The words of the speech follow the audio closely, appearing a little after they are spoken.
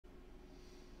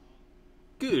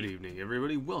Good evening,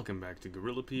 everybody. Welcome back to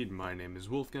Gorillapede. My name is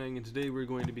Wolfgang, and today we're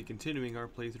going to be continuing our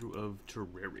playthrough of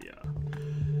Terraria.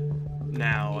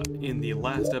 Now, in the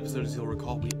last episode, as you'll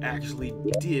recall, we actually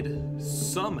did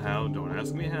somehow, don't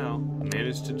ask me how,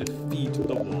 manage to defeat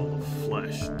the Wall of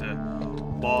Flesh. The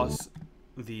boss,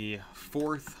 the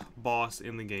fourth boss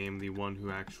in the game, the one who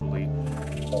actually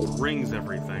rings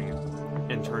everything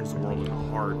and turns the world into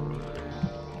hard mode.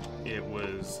 It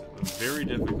was very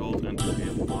difficult and took me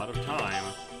a lot of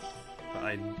time, but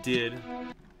I did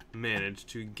manage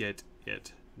to get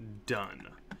it done.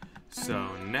 So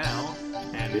now,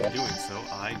 and in doing so,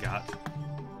 I got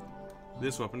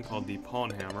this weapon called the Pawn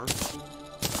Hammer. If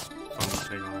I'm not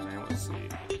taking on the name, let's see,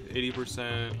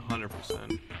 80%,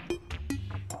 100%.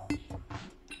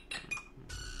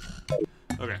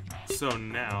 Okay, so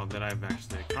now that I've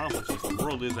actually accomplished this, the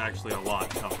world is actually a lot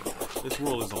tougher. This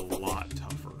world is a lot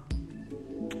tougher.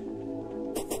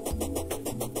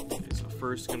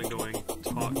 First gonna go and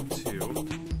talk to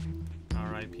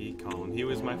R.I.P. Colin. He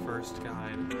was my first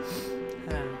guide.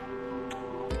 I'm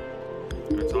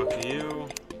gonna talk to you,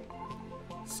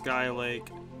 Sky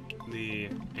Lake, the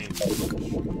Angel.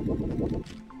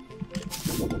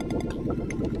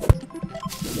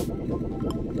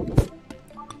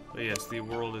 But yes, the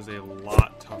world is a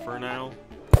lot tougher now.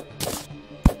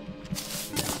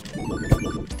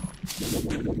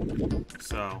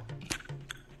 So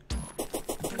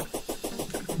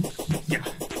yeah,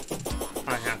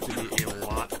 I have to be a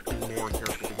lot more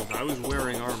careful because I was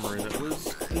wearing armor that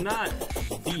was not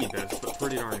the best, but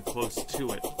pretty darn close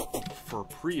to it for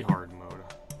pre-hard mode.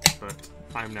 But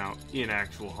I'm now in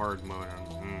actual hard mode,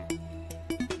 and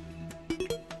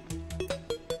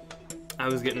I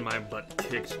was getting my butt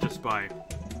kicked just by,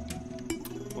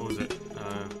 what was it,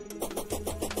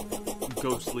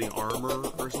 ghostly armor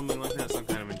or something like that, some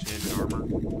kind of enchanted armor.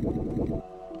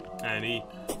 And he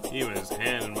was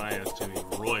handing my ass to me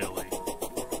royally.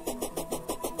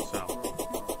 So,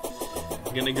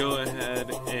 I'm gonna go ahead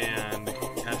and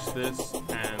catch this,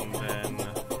 and then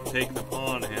take the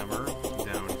Pawn Hammer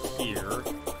down here.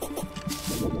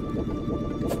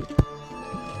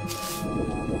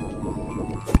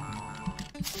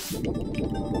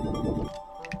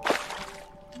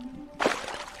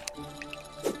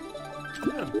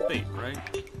 You got a bait, right?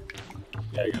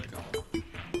 Yeah, I got a couple.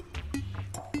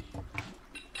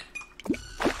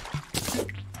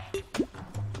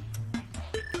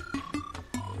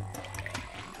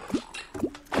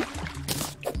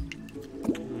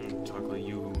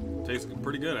 Tastes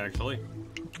pretty good, actually.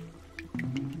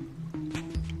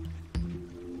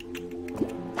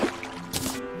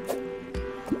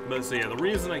 But so yeah, the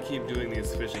reason I keep doing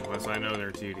these fishing quests, I know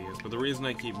they're tedious, but the reason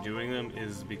I keep doing them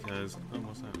is because... Oh,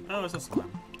 what's that? Oh, it's a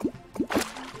slime.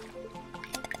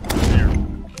 There.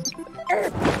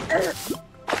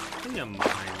 Give me a mine.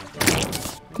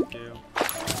 Thank you.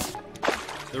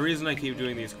 The reason I keep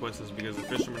doing these quests is because the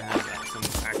fisherman has some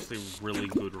actually really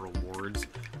good rewards.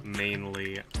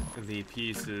 Mainly the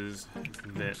pieces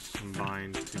that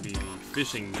combine to be the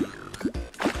fishing gear,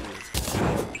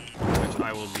 which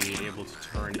I will be able to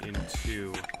turn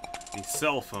into the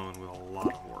cell phone with a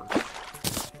lot of work.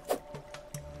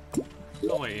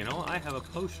 Oh wait, you know, I have a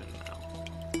potion now.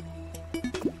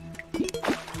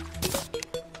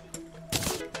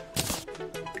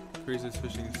 Increases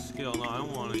fishing skill. No, I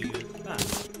want to use that.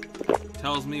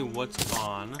 Tells me what's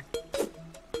on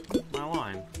my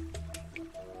line.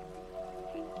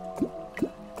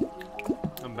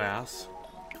 A bass.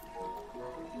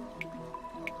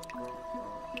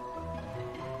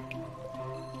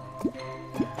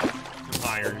 An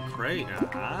iron crate.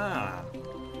 Ah.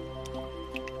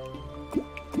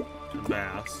 A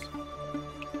bass.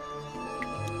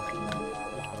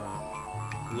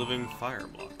 Living fire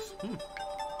blocks.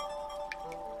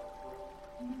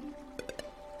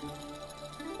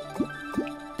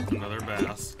 Another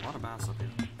bass. A lot of bass up here.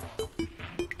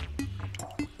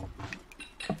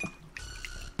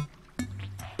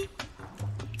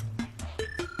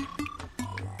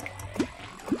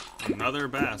 Another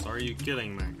bass, are you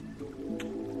kidding me?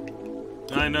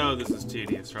 I know this is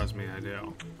tedious, trust me, I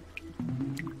do.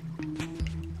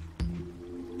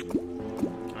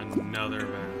 Another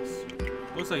bass.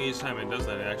 Looks like each time it does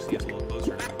that, it actually gets a little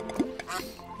closer to me.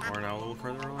 Or now a little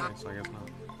further away, so I guess not.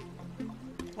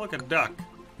 Look, a duck.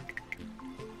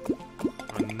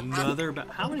 Another bass.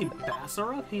 How many bass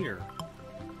are up here?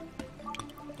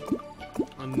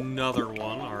 Another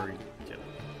one, are you kidding?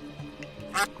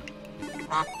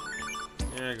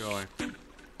 Yeah, go away.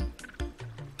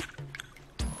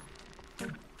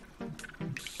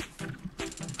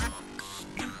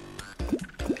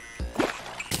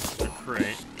 A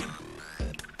crate.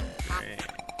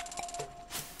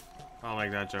 I'll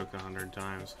make that joke 100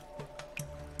 times.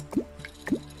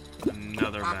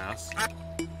 Another bass.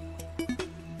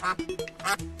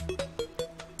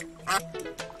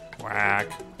 Whack.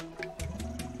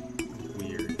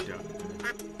 Weird duck.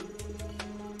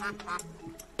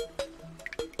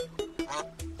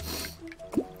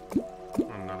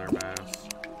 Another bass.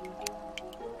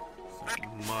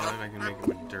 Some mud, I can make it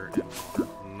with dirt and water.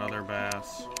 Another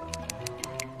bass.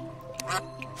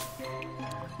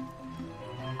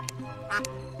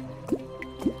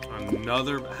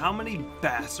 Another. How many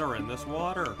bass are in this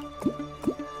water?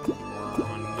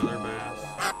 Another bass.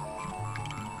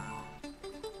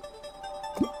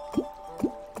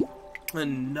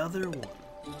 Another one.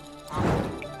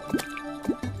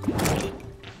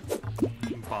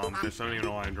 Bomb fish. I don't even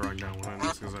know why I dragged that one in.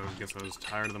 Just because I guess I was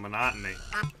tired of the monotony.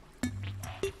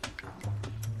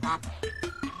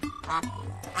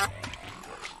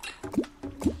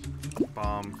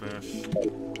 Bomb fish.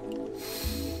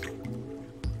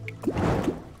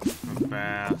 A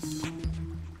bass.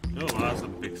 Oh, that's a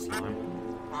big slime.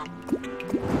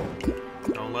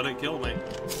 Don't let it kill me.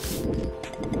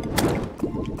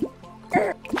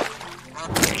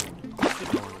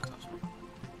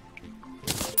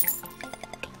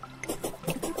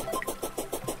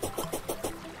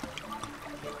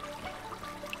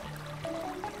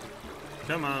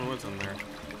 Come on, what's in there?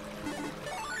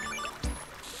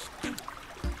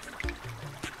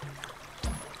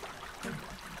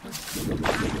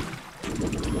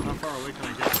 How far away can I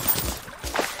get?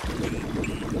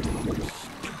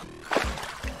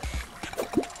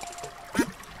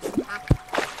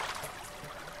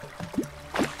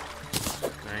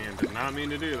 Dang it, did not mean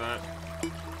to do that.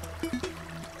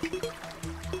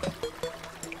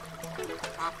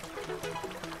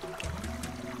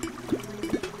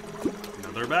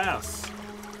 Another bass.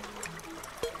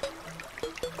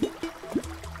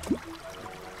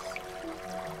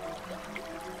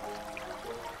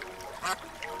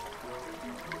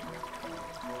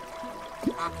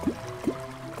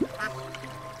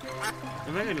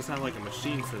 If I could just have like a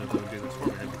machine set up that would do this for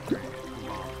me, that'd be great.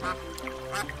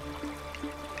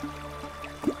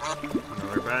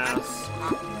 Another bass.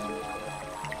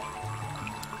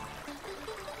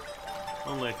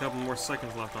 Only a couple more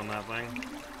seconds left on that thing.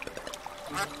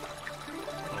 Oh,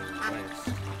 nice.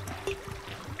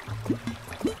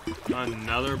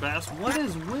 Another bass? What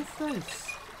is with this?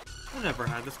 I never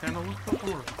had this kind of look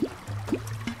before.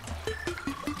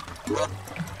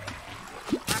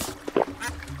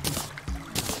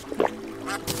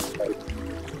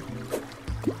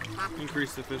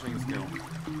 Increase the fishing skill.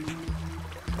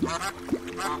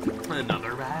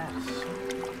 Another bass.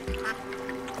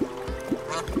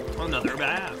 Another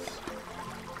bass.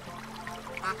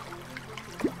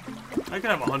 I could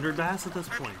have 100 bass at this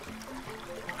point.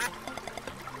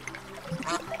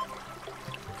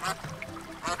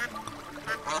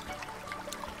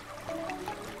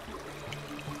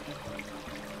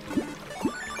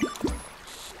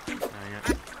 Dang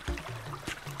it.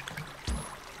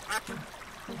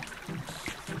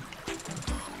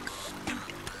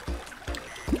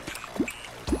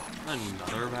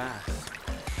 Another bass.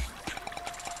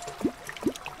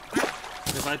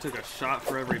 If I took a shot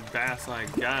for every bass I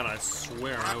got, I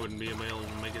swear I wouldn't be able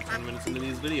to make it 10 minutes into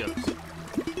these videos.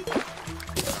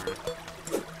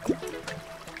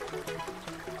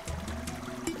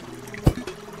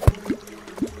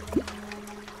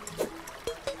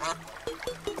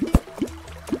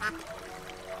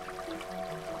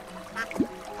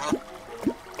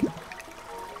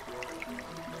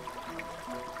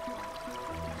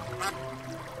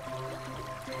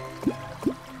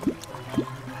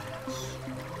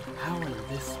 How are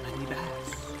this many bass?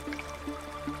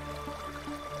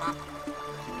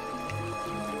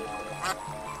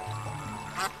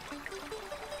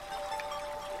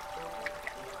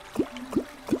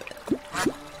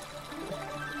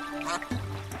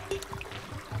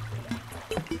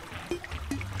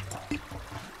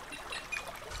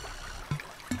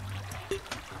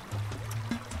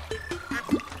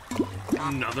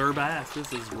 Another bass.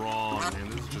 This is wrong, man.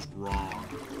 This is just wrong.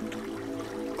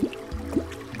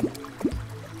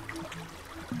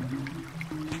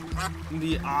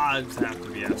 The odds have to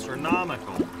be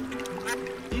astronomical.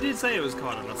 He did say it was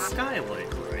caught on a sky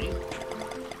lake, right?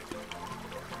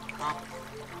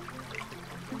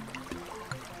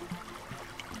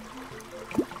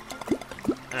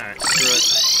 Alright, screw it.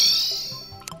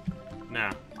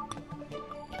 Now,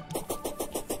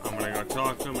 I'm gonna go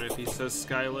talk to him, and if he says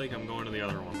Sky Lake, I'm going to the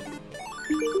other one.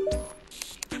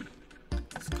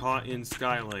 It's caught in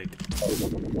Sky Lake.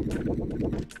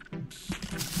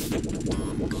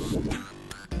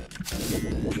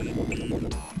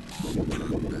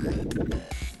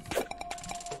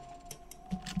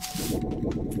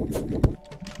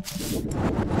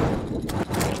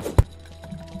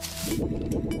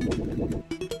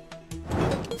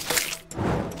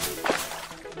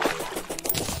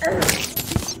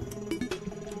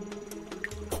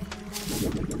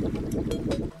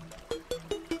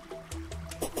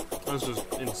 That's just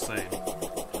insane.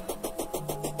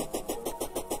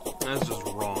 That's just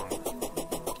wrong.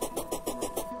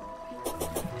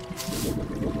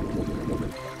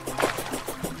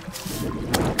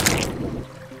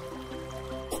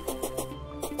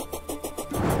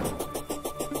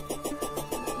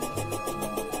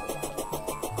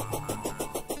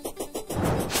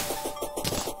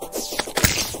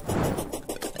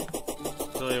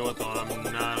 Tell you what though, I'm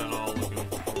not at all looking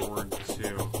forward to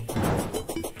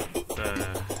the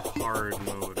hard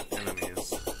mode enemies.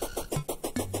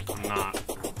 I'm not.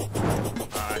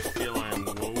 I feel I am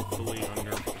woefully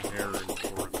underprepared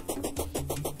for them.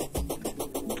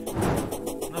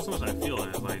 Not so much I feel it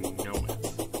as I know it.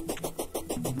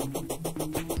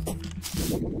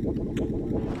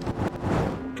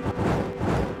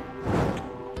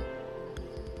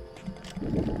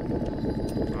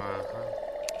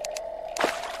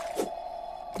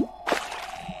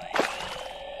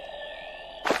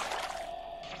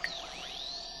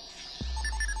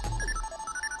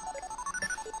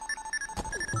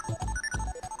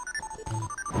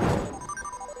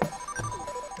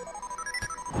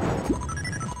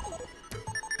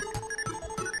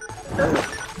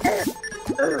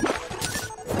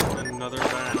 Another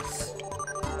bass.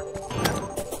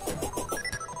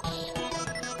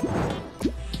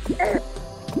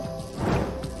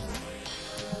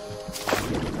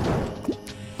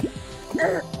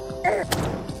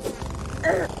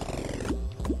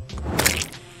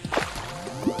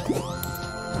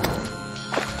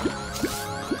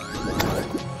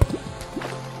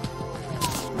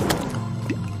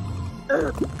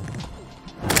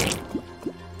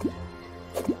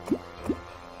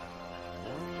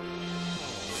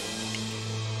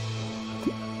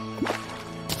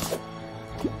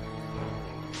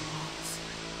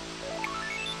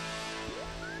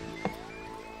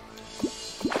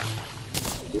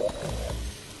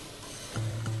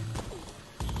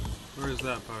 Where is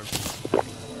that part?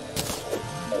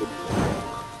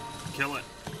 Kill it.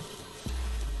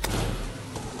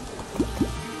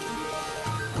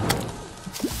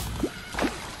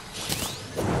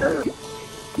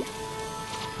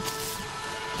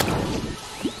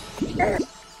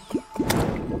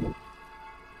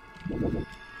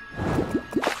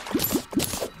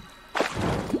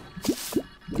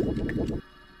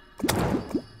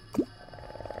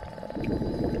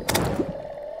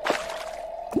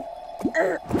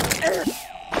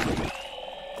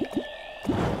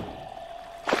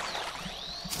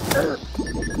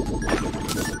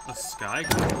 A sky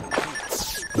crate?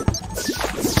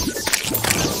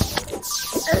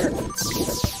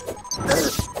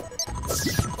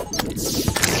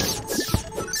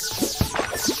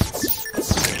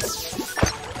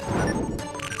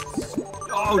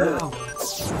 Oh no!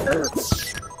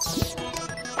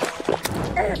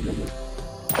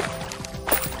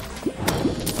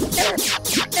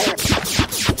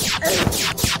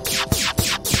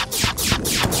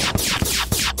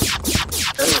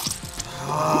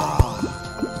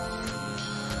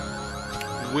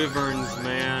 Wyverns,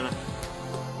 man.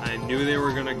 I knew they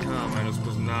were gonna come. I just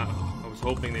was not. I was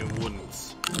hoping they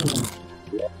wouldn't.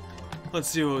 Let's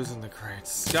see what was in the crate.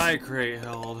 Sky crate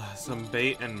held some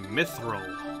bait and mithril.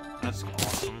 That's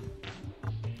awesome.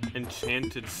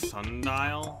 Enchanted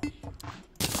sundial.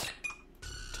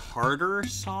 Tartar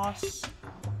sauce.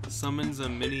 Summons a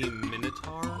mini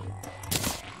minotaur.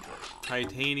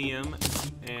 Titanium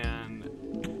and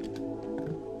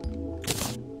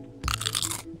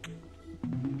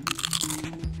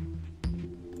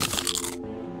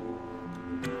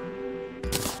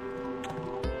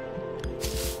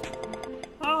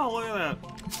oh, look at that.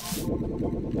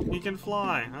 He can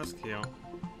fly. That's cute.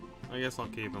 I guess I'll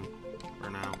keep him for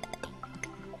now.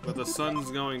 But the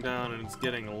sun's going down and it's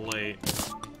getting late.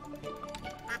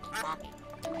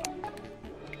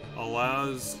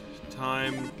 Allows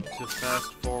time to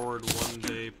fast forward 1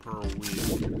 day per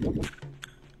week.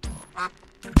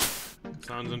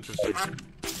 Sounds interesting.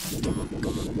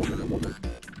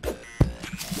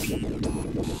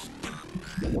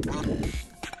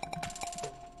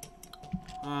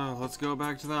 Let's go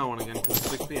back to that one again, because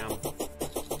it's 6 p.m.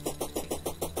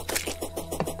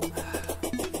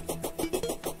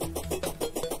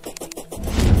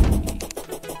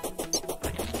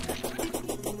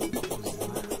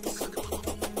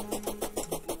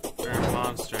 There are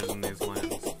monsters in these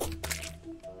lands.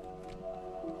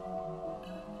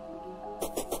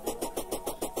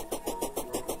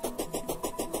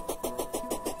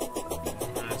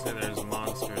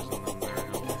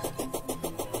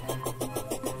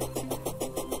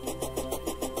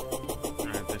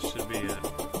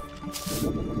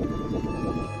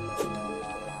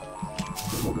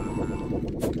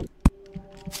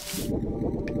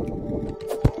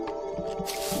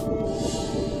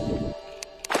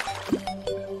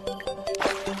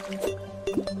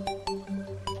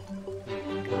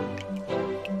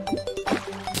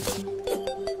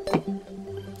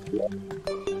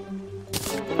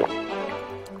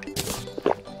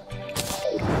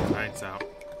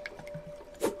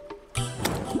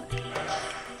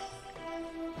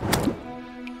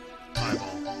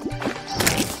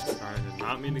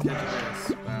 not mean to catch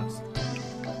a bass.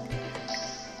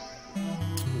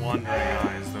 Wandering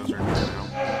eyes, those are new now.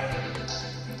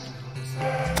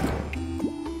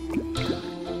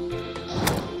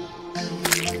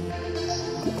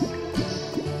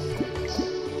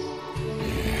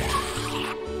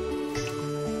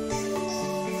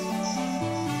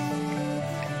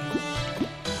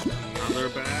 Another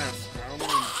bass. How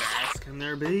many bass can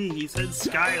there be? He said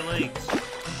Sky Lakes.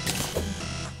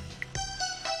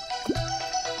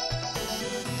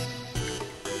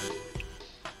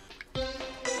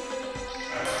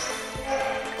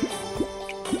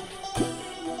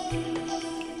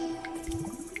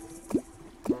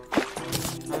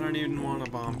 I don't even want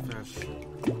a bomb fish.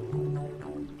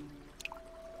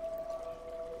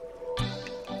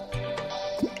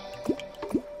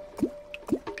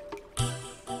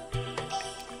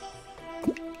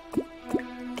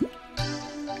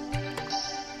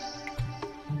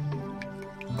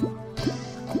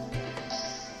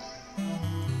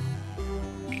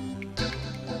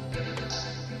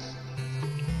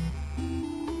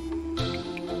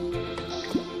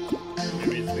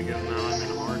 Maybe it's because now I'm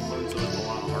in hard mode, so it's a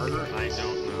lot harder. I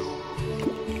don't know.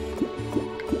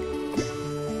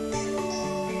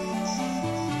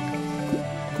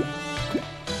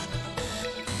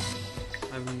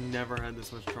 I've never had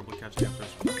this much trouble catching a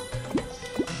fish before.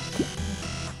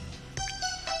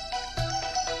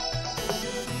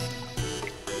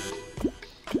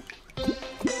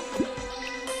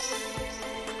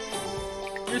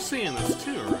 You're seeing this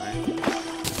too, right?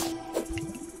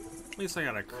 At least I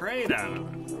got a crate out of it.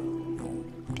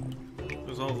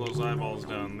 There's all those eyeballs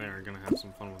down there. Gonna have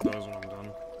some fun with those when I'm done.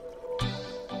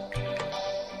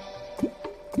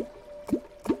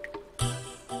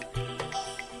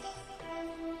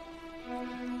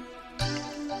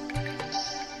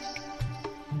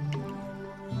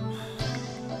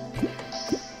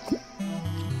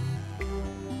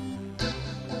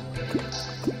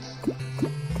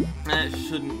 That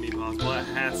shouldn't be possible. It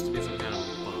has to be some kind of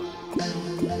bug.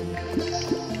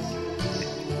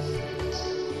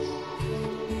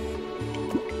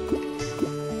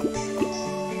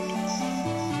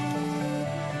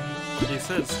 He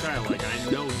said Skylake.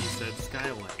 I know he said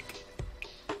Skylake.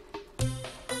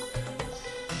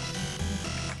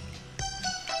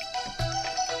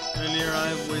 And here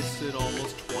I've wasted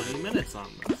almost 20 minutes on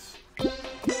this.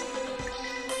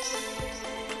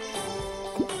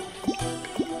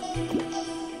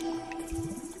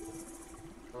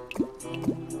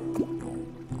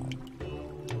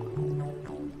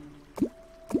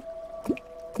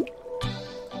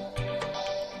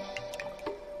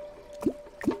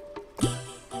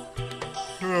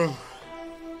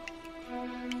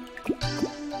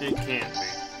 It can't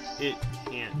be. It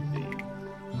can't be.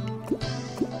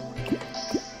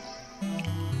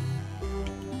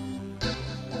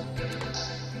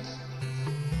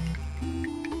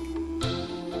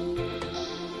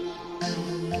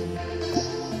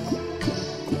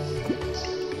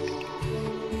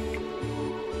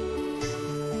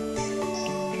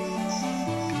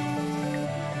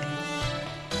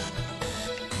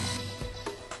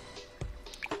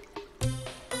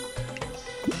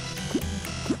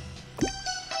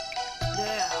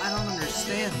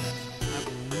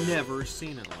 I've never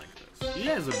seen it like this. You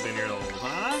guys have been here the whole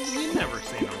time. You've never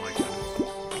seen it like this.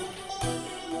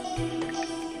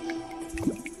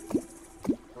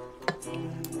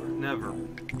 Never.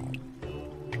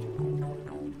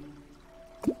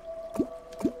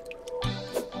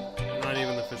 Not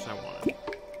even the fish I wanted.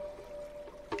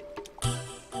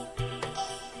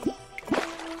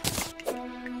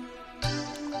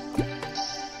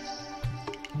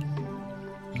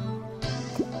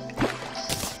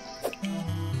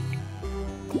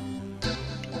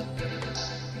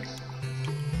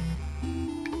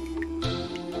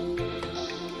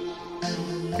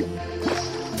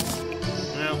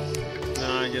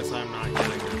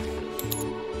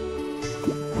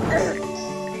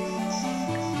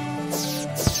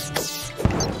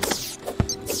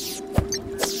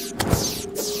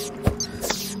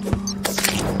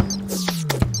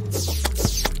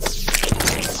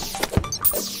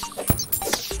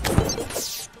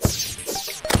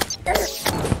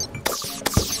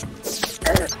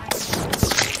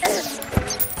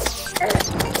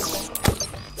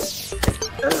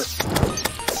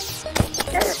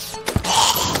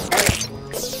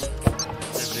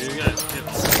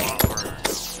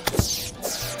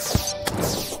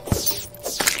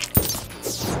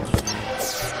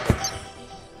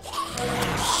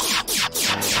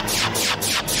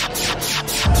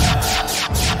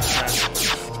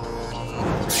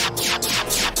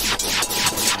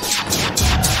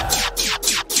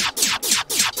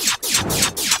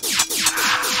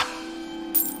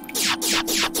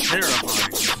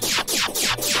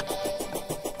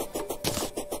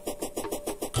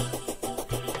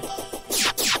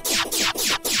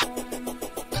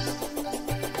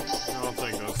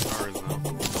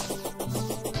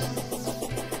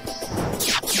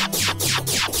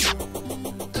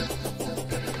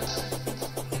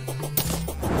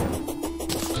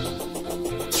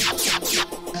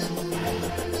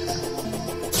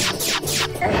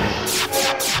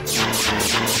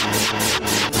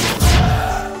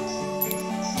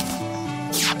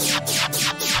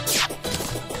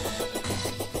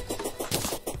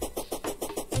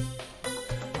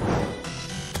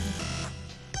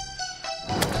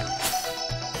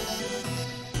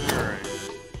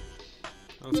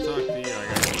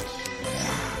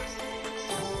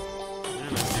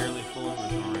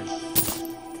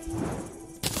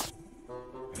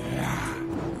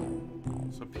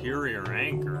 superior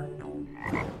anchor.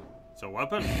 It's a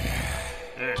weapon?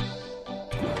 Eh.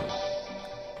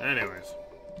 Anyways.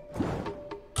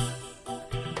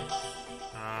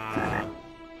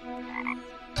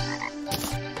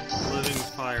 Living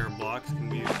fire blocks can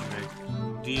be used to make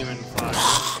demon fire.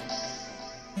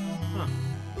 Huh.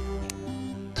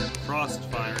 Frost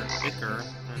fire, ichor,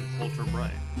 and ultra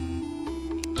bright.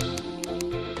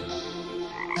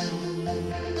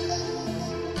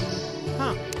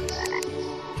 Huh.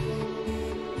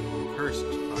 Cursed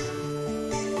fire.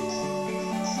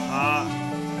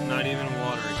 Not even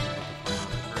water can put the fire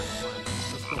on a cursed fire.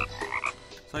 That's cool.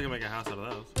 So I can make a house out of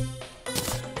those.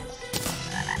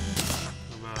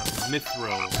 What about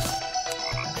mithril?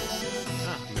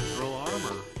 Mithril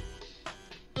armor.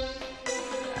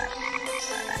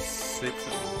 6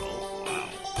 and 12. Wow.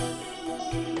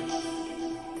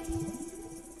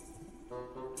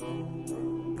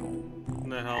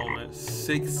 The helmet.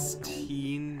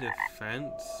 16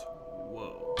 defense?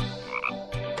 Whoa.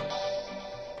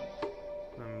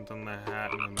 And then the hat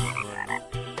and then the hood.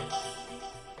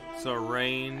 So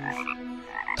range,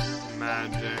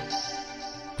 magic,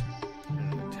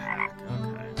 and attack.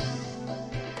 Okay.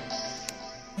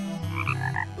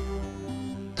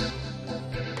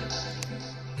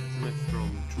 Mithril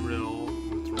drill,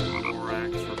 mithril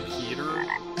borax repeater,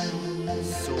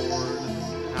 sword,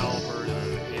 halberd,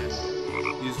 and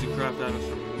an used to craft items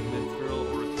from mithril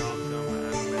or talcum and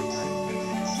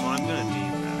adamantine. So I'm gonna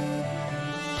need that.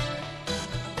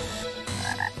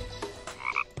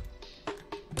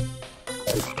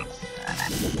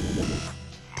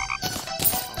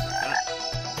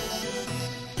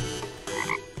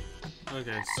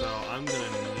 Okay, so I'm gonna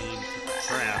need to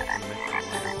craft a mithril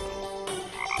anvil.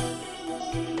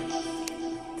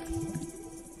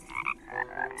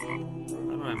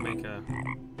 How do I make a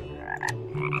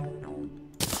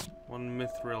 1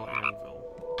 mithril anvil?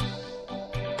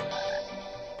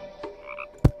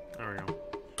 There we go.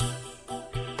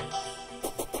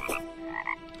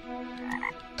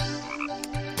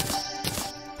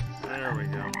 There we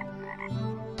go.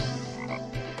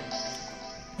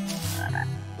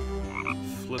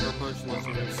 Flipper push lets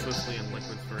you move swiftly in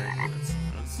liquids for 8 minutes.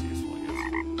 That's useful, I guess.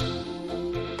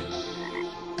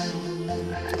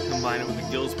 Combine it with the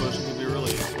gills potion could be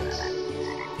really useful.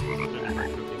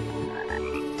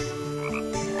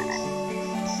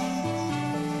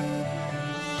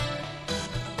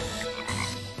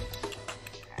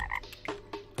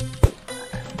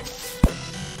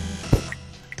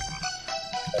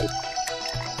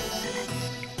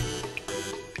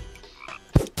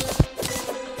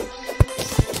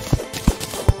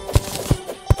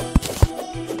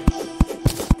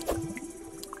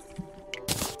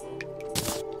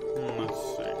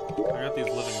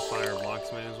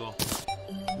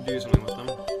 Do something with them.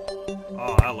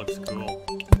 Oh, that looks cool.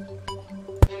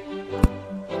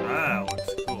 That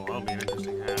looks cool. That'll be an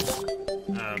interesting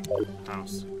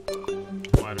house.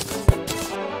 Wider distance.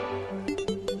 2,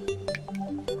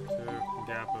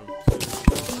 gap of 2,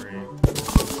 3.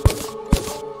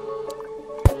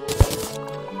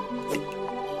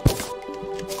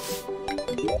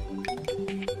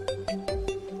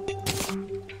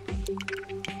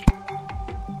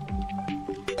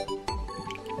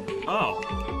 Oh.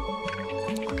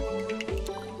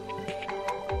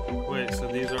 Wait, so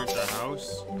these aren't the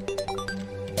house?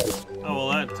 Oh, well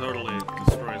that totally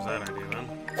destroys that idea then.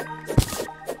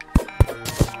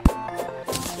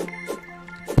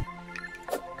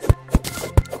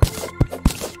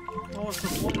 Oh, what's the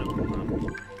point of them then?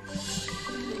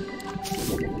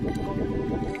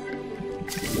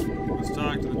 Let's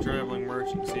talk to the traveling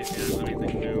merchant, see if he has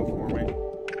anything new for me.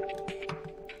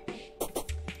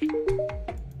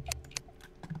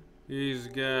 He's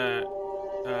got,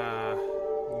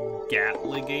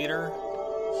 Gatligator.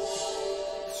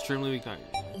 Extremely weak,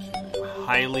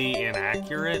 highly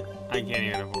inaccurate. I can't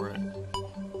even afford it.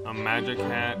 A magic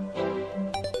hat.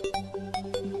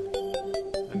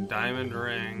 A diamond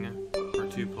ring for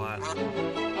 2 platinum.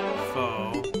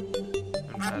 Foe.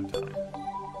 And bad tie.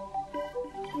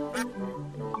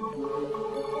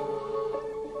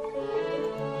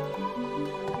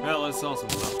 Well, let's sell some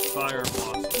stuff. Fire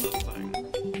blossom, this thing.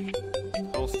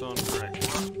 Hellstone brick.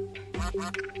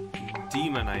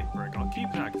 Demonite brick. I'll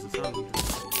keep that because it sounds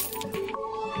interesting.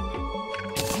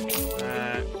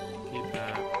 That. Keep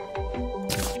that.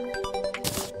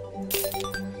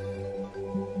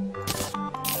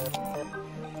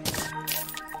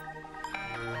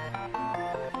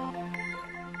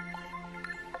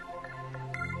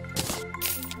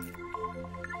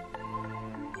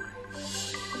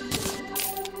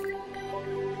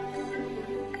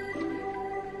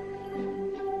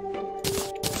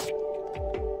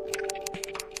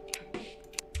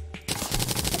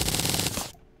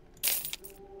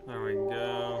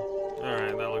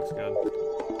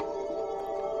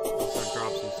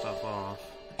 stuff off.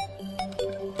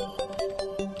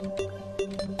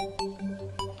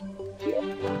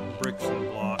 Bricks and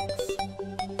blocks.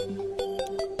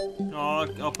 Oh,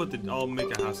 I'll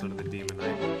make a house out of the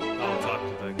demonite. I'll talk to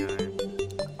the guy.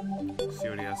 See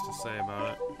what he has to say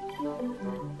about it.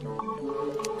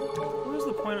 What is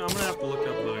the point? I'm gonna have to look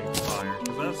up living fire,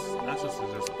 because that's just a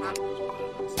disadvantage with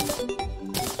that.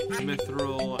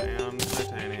 Mithril and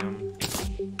titanium.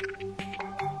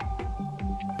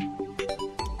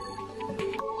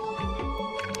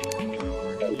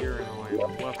 Over here in a way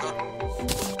of weapons.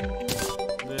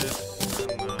 This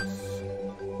and this.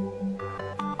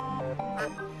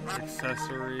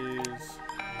 Accessories.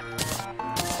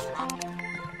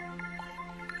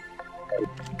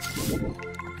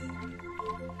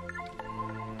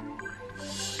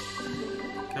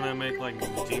 Can I make like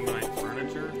demonite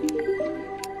furniture?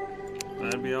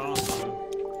 That'd be awesome.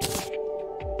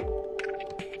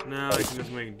 Now I can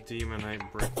just make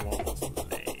demonite brick walls.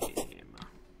 Lame.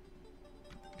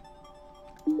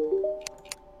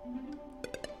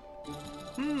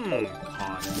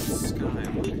 Cotton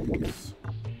skylights.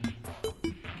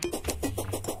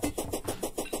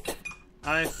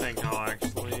 I think I'll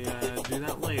actually do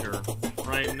that later.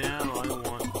 Right now, I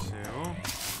want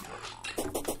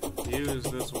to use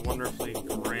this wonderfully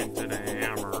granted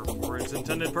hammer for its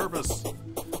intended purpose of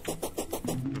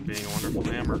being a wonderful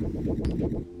hammer.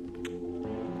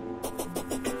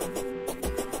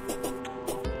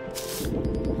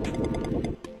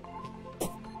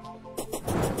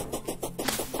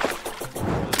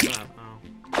 What is that?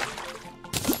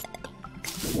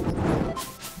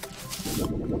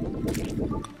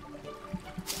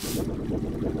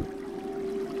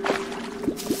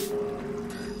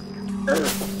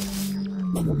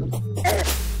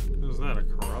 Is that a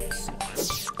corrupt slime?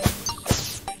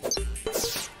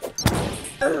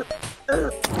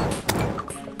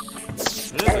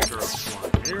 It is a corrupt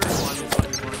slime. Here, slimy.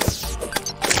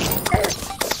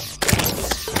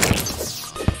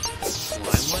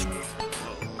 Slime?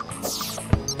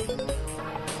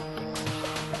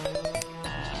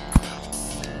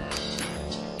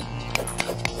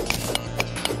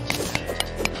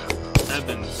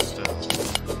 Evanstone.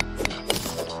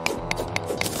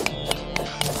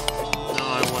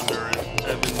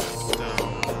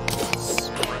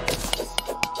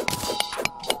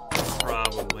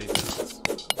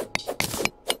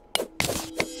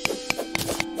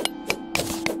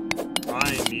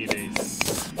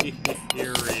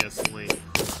 Seriously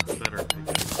better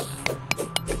pickaxe.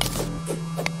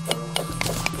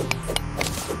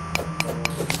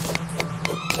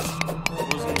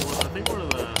 I think one of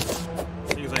the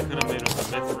things I could have made with the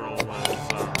mithril was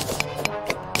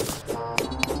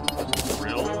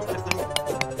drill, I think?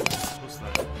 What's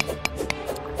that?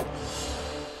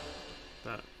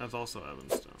 That's also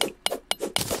Evanstone.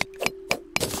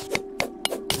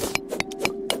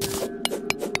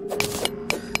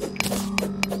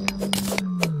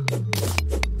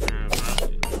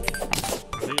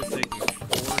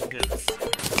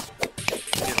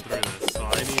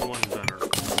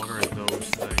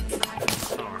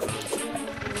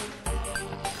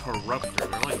 Corruptor,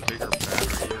 they're like bigger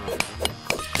battery.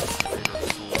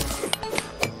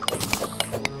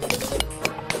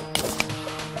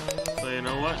 So you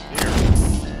know what? Here.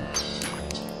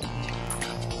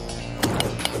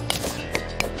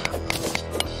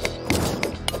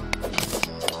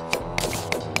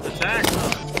 Attack!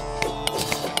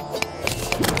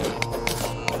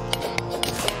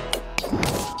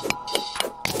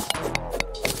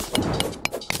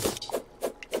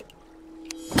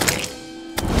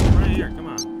 Here, come on.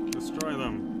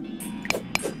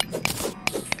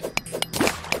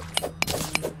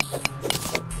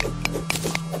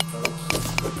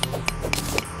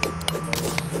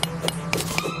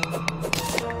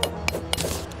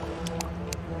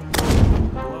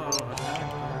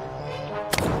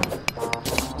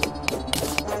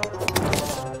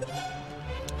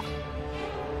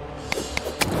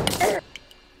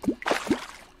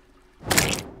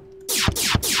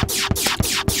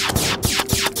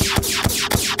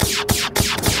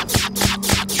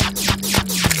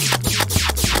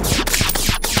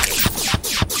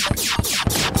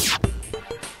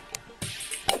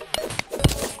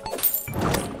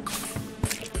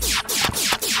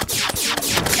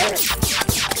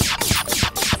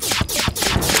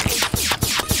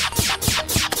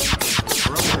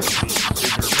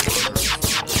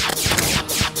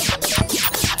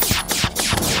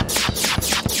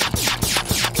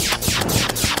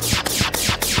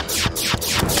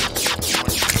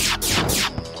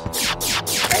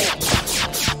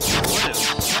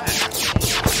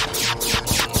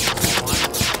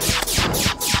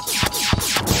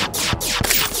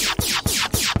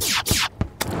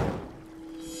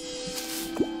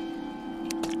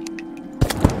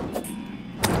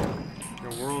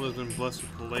 less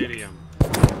palladium.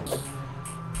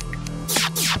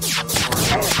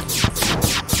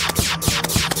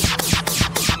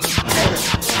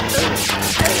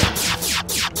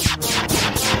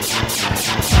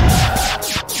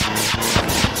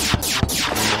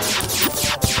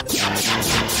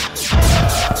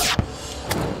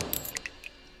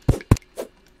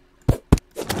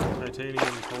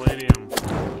 Titanium, palladium.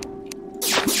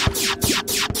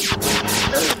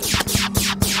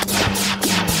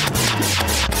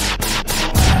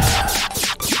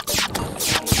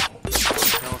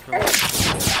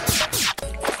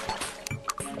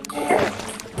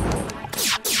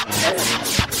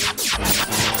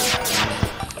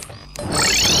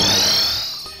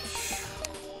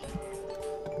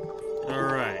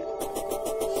 Alright.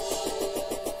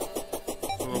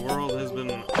 So the world has been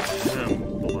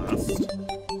blessed.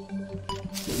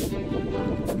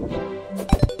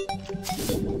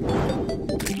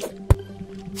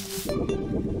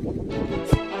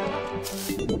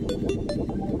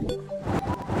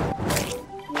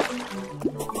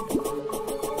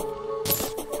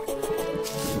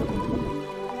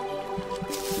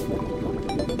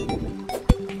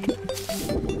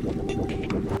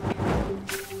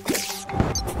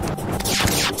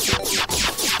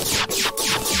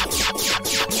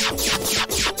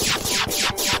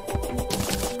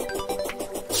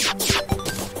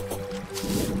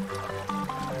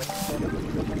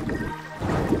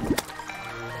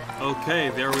 Okay,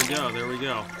 there we go, there we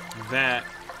go. That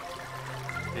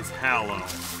is Hallow.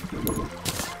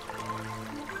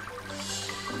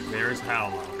 There's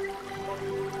Hallow.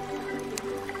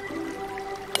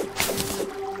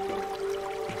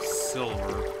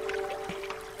 Silver.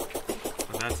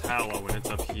 But that's Hallow, and it's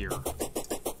up here.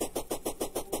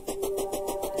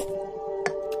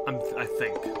 I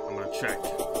think. I'm gonna check.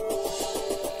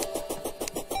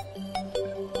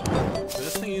 Is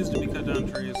this thing used to be cut down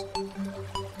trees?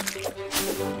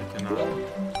 I cannot.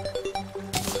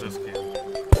 This can.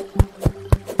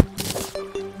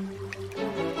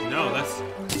 No, that's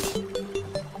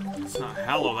not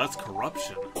Hallow, that's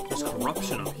corruption. There's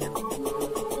corruption up here.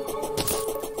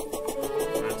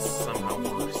 That's somehow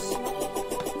worse.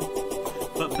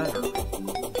 But better.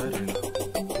 Better though.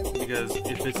 Because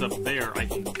if it's up there, I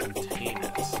can contain it.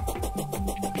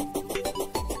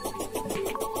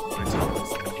 That's all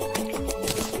this thing.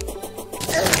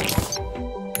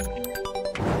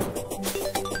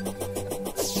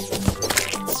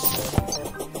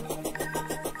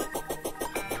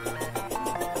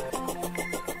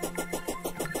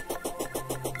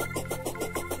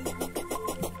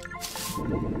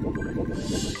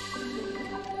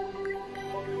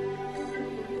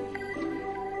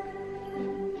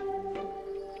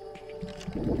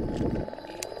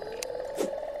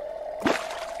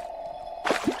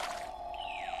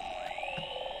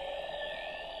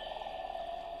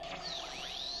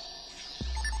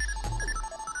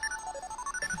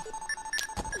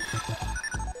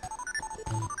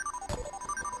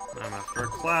 I'm after a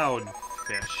cloud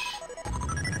fish.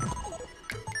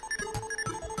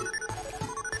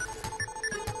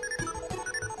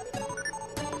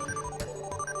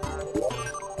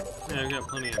 Yeah, I've got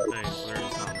plenty of things, so they're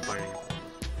just not fighting.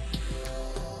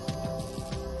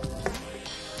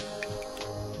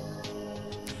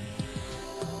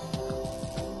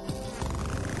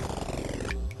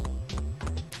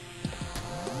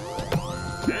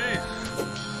 Okay.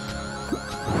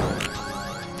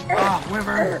 Ah,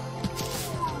 Wyvern!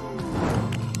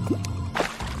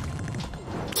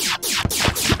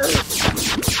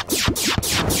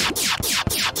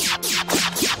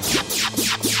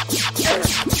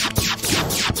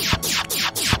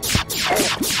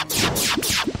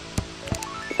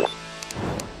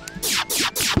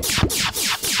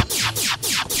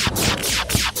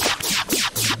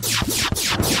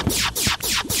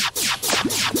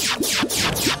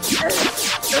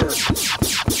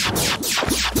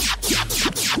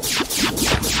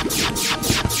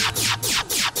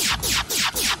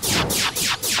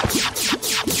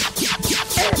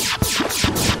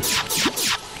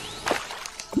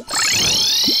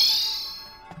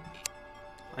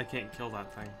 I can't kill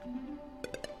that thing.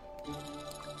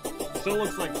 Still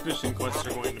looks like fishing quests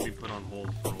are going to be put on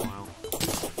hold for a while.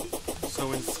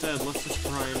 So instead, let's just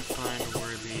try and find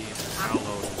where the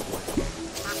Hallow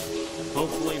is.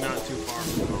 Hopefully not too far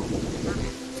from home.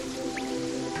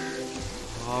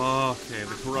 Okay,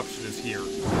 the corruption is here.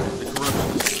 The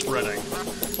corruption is spreading.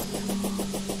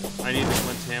 I need the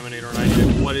contaminator and I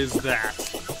need... What is that?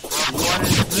 What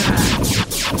is that?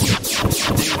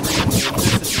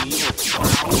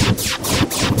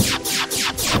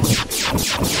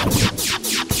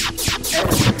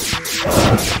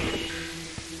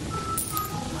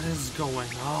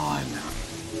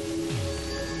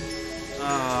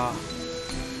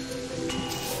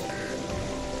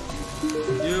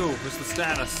 Here's the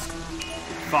status.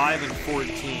 5 and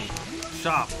 14.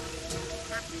 Shop.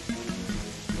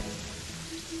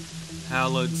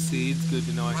 Hallowed seeds, good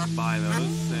to know I can buy those.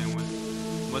 Same with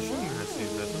mushroom grass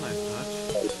seeds, that's a nice touch.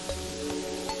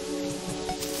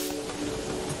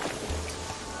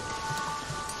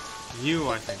 You,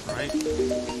 I think, right?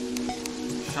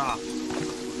 Shop.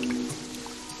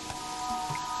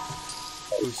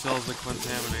 Who sells the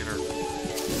contaminator?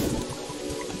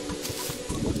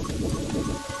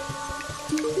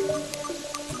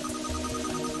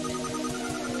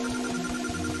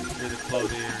 You're the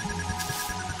clothier.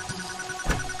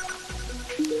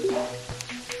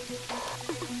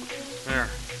 There.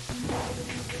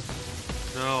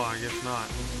 No, I guess not.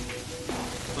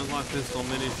 Flintlock pistol,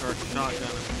 mini charge, shotgun,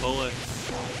 and bullets.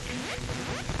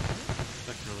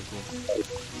 That's really cool.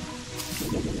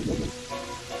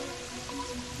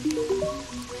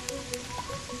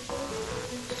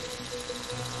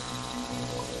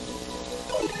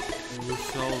 Who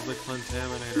sells the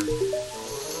contaminator?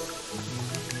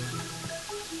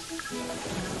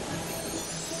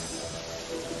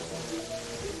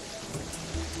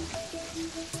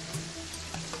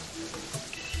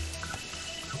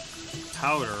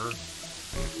 Powder.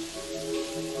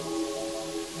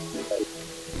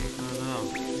 I don't know.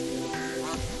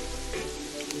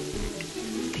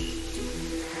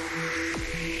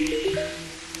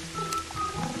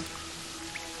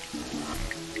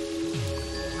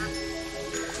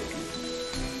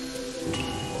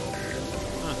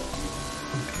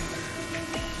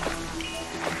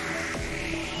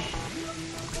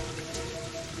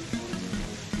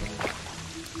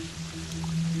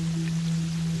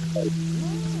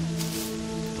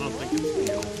 I don't think it's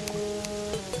you.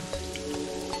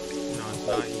 No, it's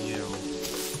not you.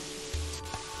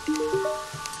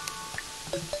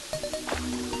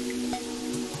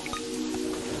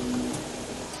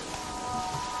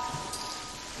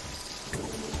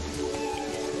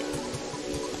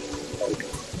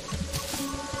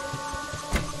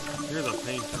 You're the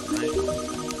painter, right?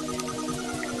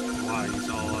 Wow, you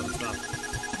saw a lot of stuff.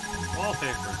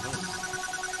 Wallpaper, huh?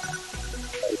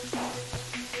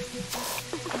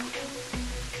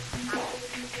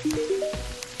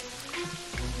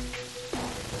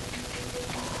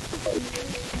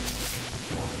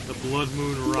 The blood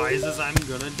moon rises, I'm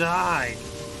gonna die.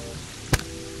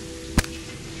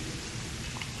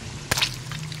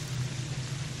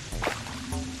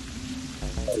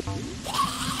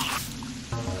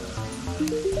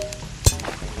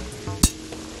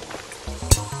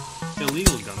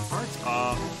 Illegal gun parts?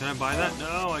 Can I buy that?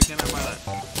 No, I cannot buy that.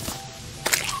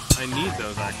 I need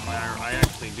those actually. I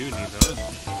actually do need those.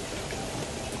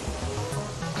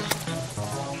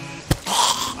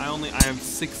 I have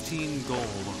 16 gold.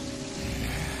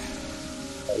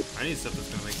 I need stuff that's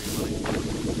gonna make me money.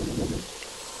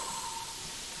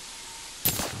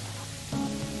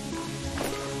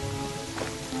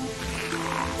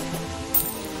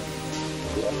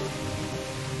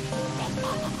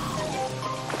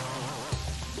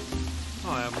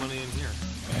 Oh, I have money in here.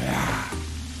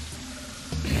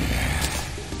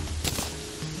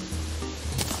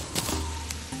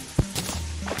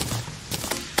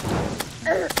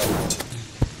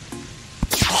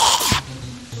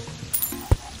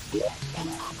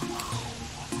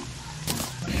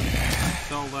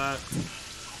 Sell that.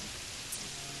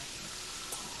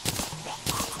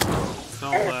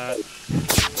 Sell that.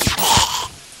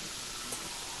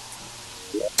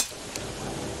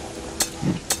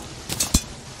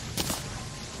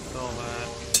 Sell that.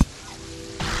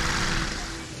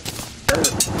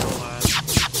 Sell that.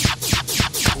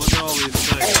 Look at all these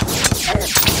things.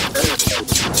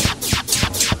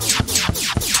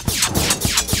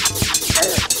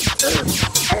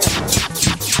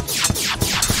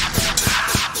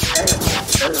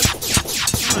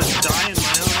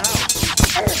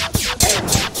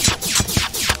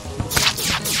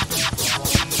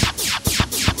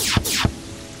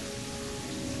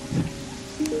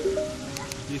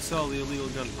 You sell the illegal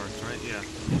gun parts, right? Yeah.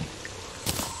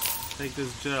 Take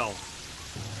this gel.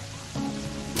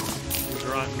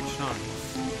 Draw it in chunks.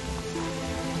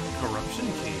 Corruption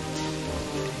key.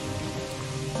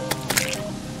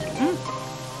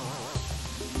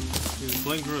 Use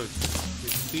blink roots.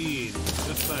 Use seed.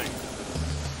 This thing.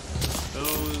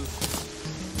 Those.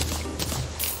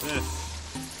 This.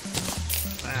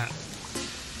 That.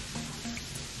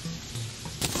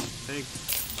 Take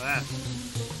that.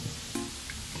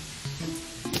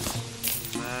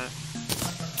 That.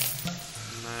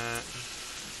 That.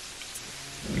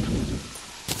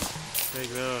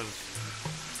 Take those.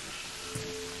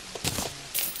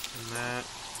 And that.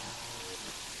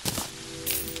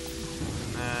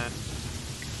 And that.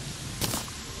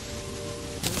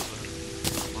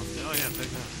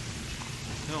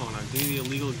 Need the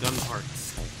illegal gun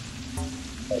parts.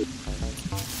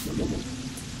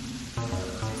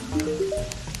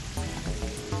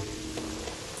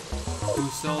 Who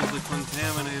sells the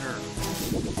contaminator?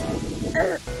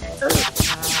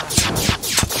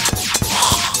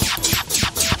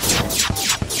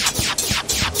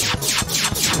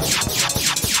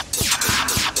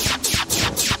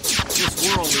 This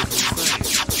world is insane.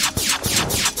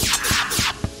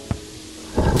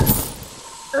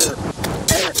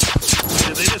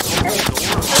 Did they just open the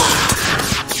door?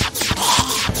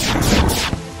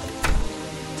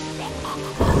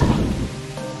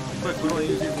 Quick, what do I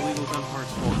use these illegal gun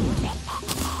parts for?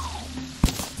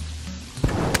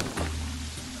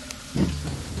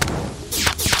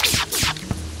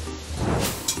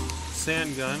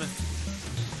 Sand gun,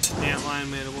 antlion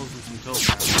mandibles, and some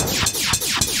topaz.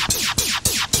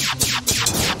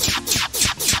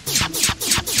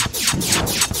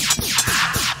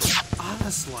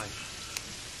 Honestly,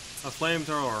 a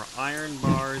flamethrower, iron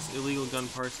bars, illegal gun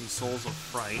parts, and souls of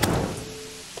fright.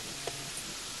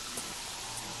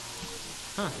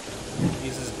 Huh.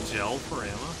 Uses gel for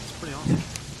ammo. That's pretty awesome.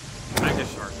 Mega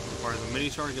shark requires a mini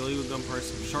shark, illegal gun parts,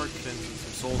 some shark fins, and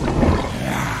some souls of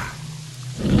fright.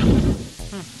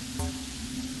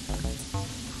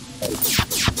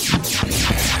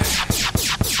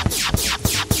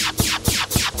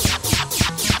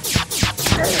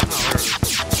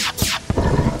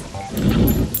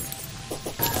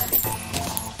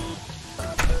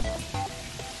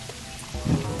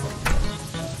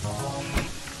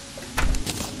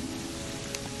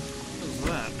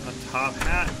 Top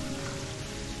hat.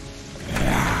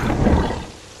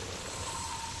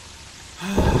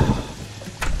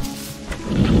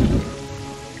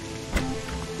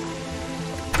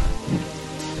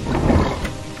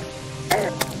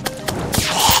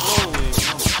 Holy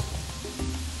moly.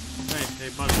 Hey,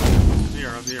 buddy.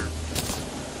 Here, up here.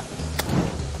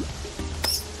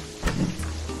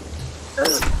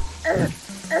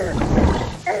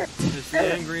 It's the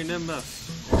angry Nimbus.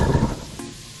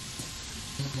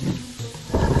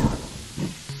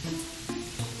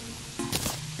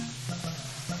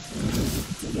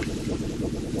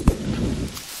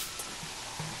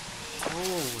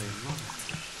 Holy mother.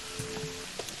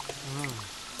 Oh.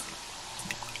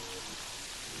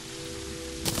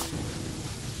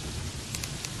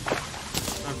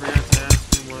 I forgot to ask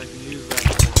him what I can use that for.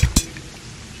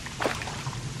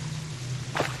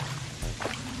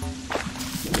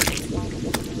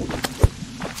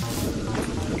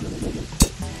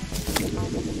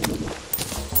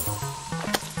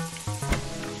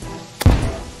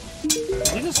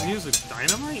 Did he just use a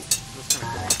dynamite? That's kind of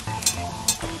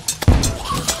cool.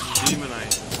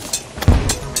 Demonite.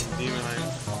 Demonite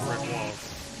brick walls.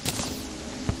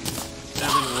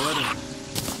 Seven wood.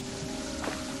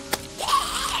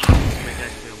 Make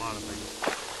actually a lot of things.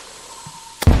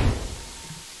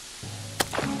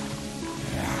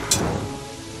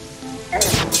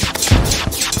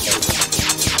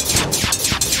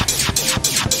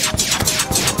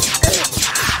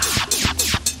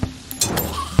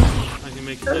 I can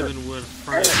make 11 wood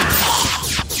furniture.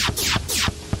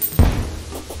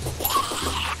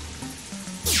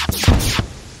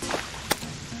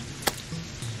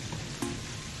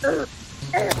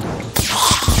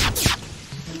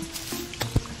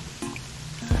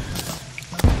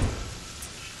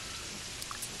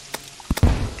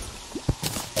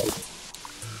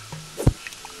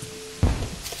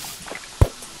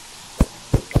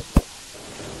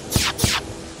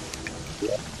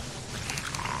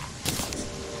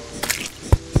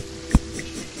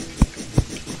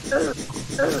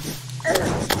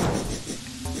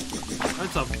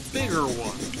 That's a bigger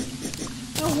one.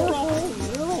 The whole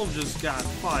world just got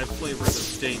 5 flavors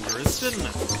of dangerous, didn't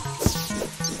it?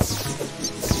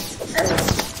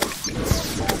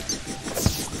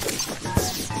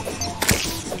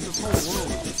 This whole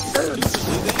world is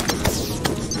stupidly dangerous.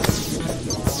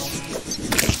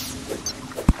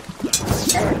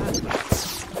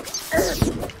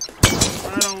 I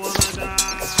don't want to die.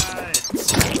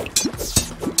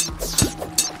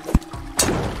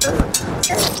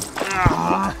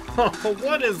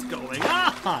 What is going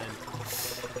on?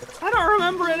 I don't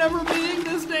remember it ever being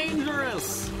this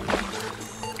dangerous.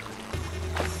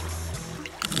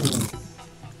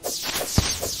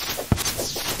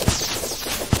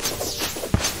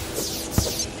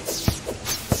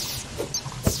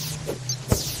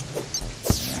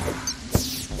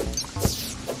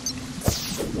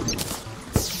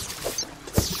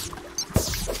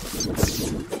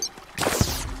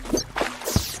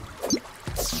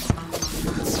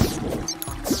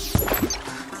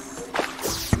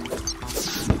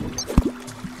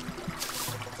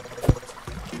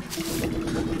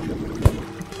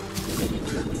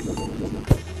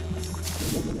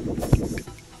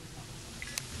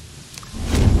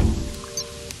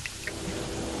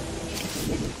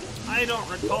 don't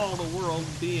recall the world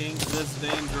being this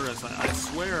dangerous. I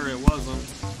swear it wasn't.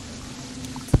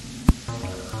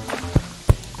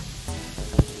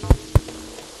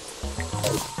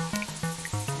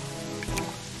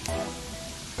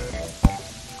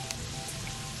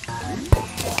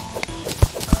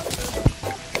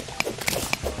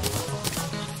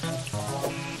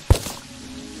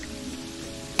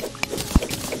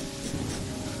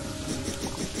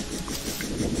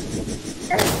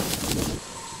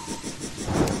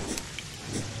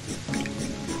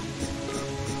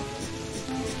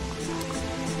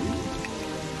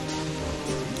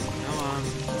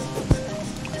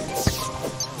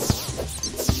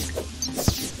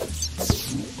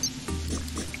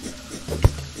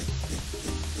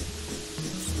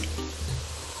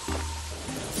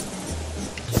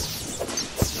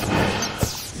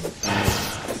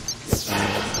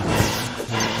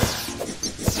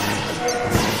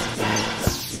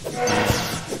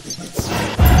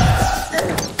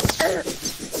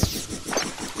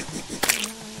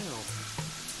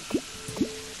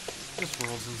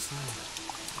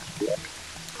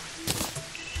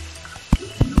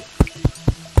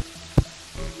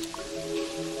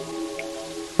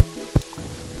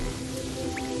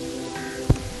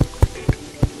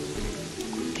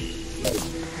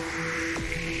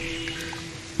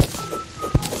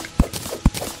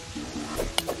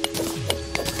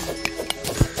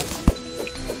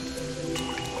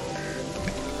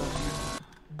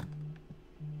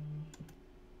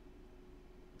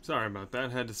 Sorry about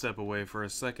that, had to step away for a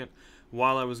second.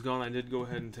 While I was gone, I did go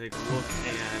ahead and take a look,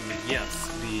 and yes,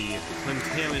 the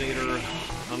Contaminator,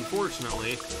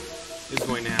 unfortunately, is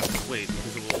going to have to wait,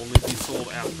 because it will only be sold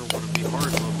after one of the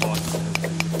Hardmode bosses has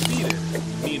been defeated,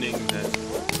 meaning that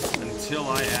until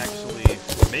I actually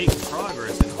make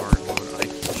progress in Hardmode, I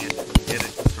can't get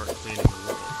it to start cleaning the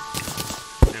world.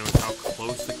 And with how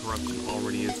close the corruption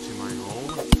already is to my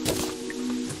home,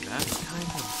 that's kind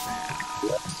of bad.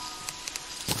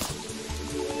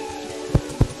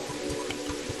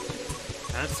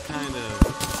 That's kind of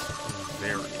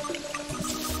very bad.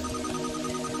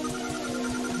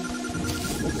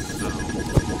 So,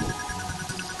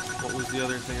 what was the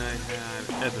other thing I had?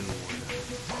 Ebonwood.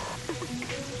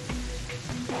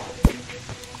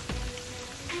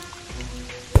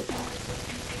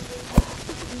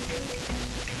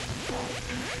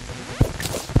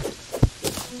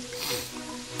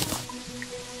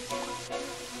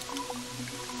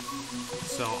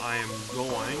 So I am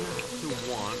going to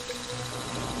want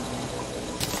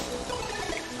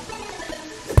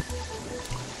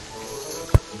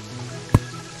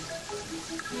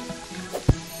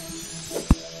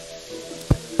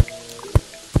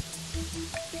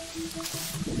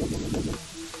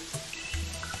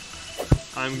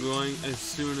I'm going, as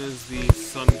soon as the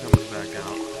sun comes back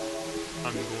out,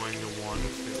 I'm going to want to,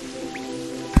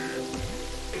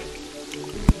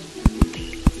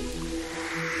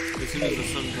 as soon as the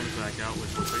sun comes back out,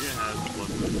 which looks like it has, blood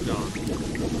moon's gone,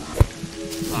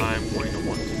 I'm going to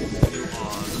want to continue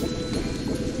on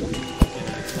in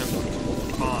an attempt to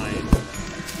find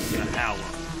the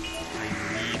Hallow. I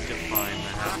need to find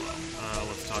the Hallow.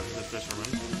 Let's talk to the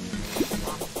fisherman.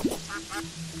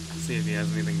 See if he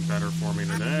has anything better for me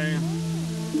today.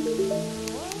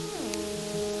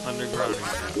 Undergrounding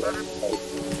tap.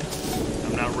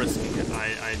 I'm not risking it.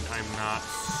 I'm not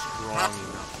strong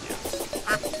enough yet.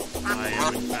 I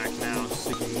am in fact now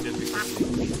significantly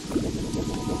weaker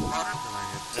than I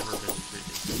have ever been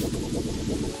previously.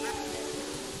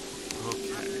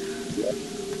 Okay.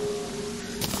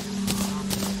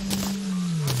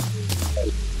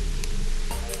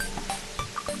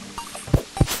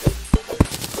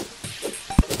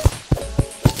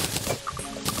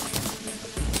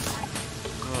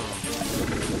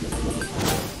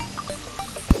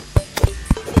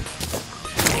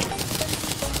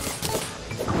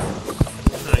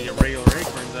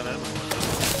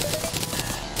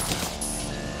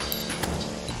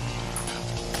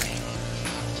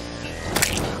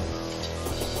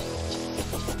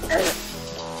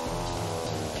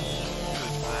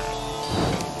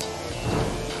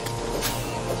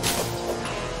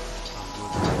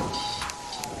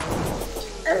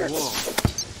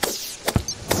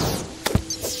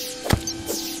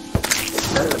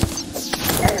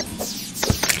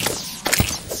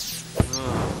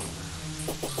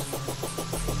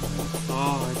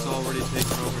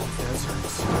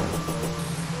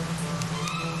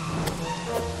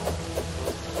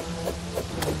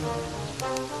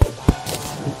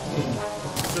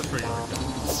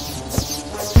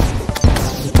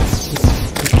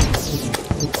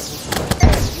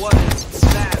 What is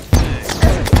that thing?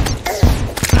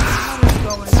 What is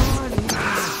going on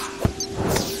here?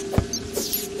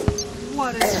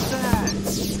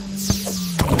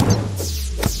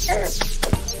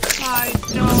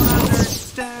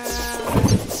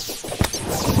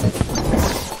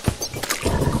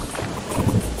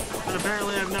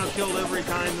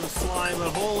 every kind of slime, but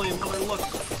holy mother, look,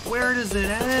 where does it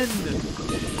end?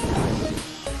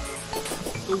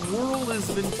 The world has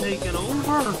been taken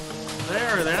over.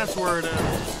 There, that's where it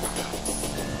ends.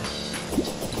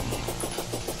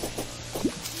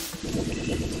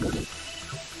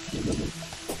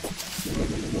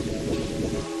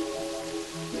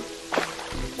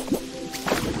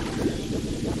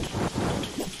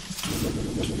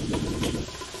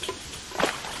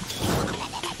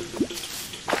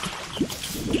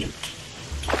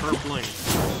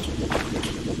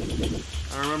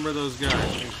 I remember those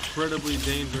guys, incredibly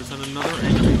dangerous, and another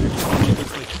angry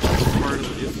that's like part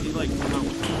of it. Is he like come out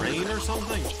with rain or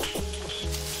something?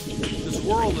 This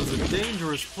world is a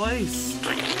dangerous place.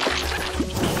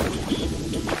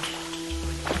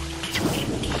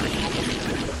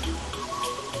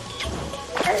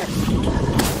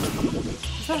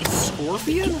 Is that a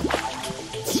scorpion?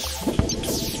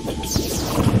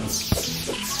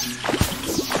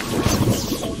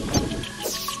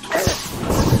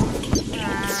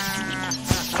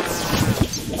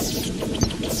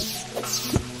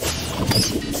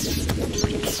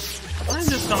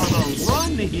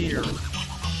 Here.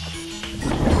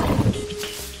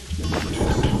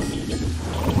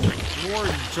 More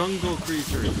jungle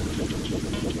creatures.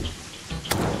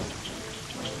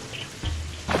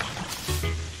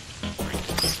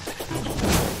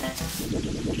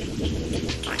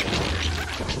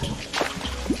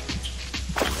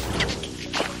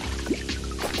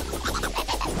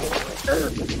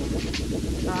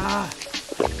 Ah.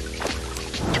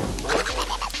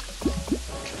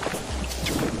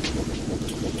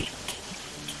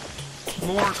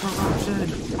 More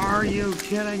corruption! Are you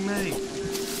kidding me?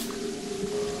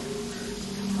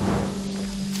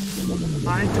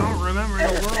 I don't remember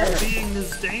the world being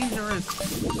this dangerous.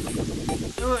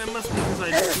 Oh, it must be because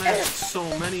I smashed so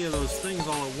many of those things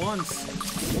all at once.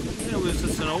 It was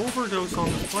just an overdose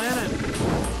on the planet.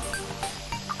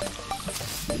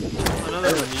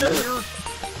 Another meteor?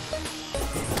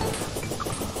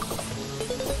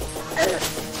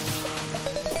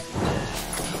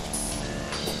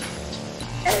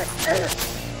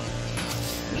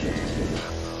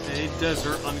 A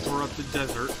desert, uncorrupted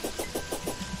desert.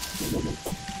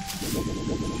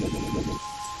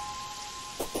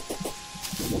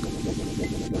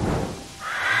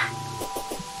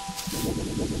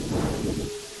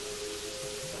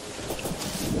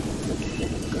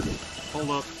 Hold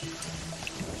up.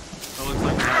 That looks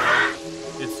like power.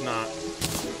 It's not.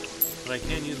 But I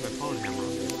can't use my phone hammer.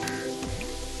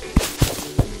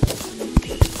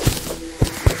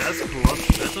 That's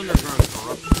corruption. That's underground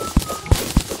corruption.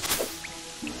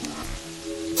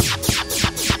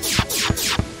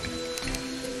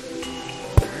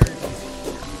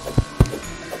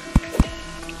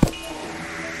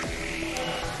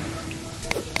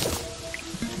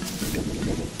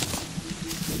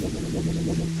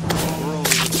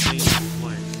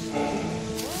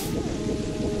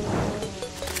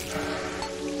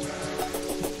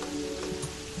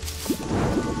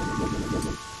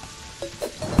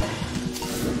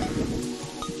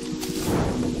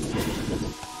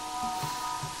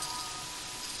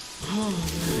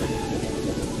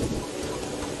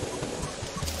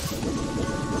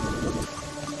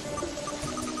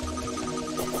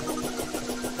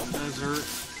 Desert.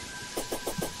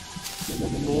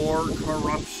 More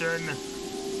corruption.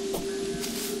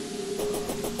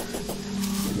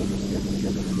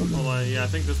 Hold on, yeah, I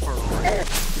think this part will work.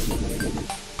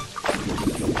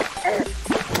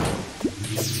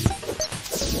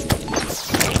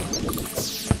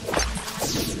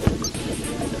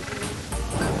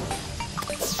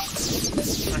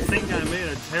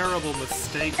 Terrible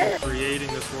mistake of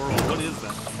creating this world. What is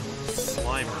that?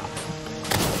 Slimer.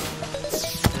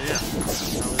 So yeah, that was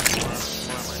the last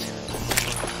slime I needed.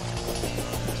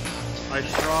 I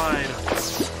tried.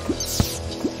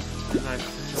 And I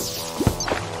failed.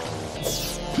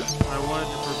 I wanted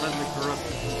to prevent the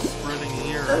corruption from spreading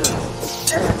here. It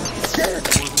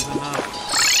wasn't enough.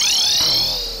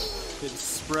 It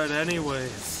spread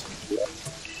anyways.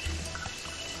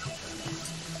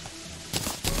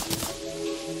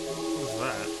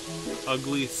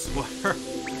 Ugly sweater.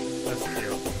 That's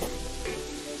cute.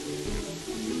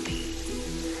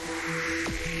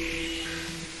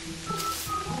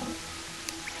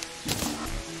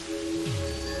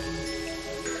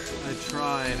 I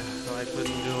tried, but I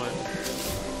couldn't do it.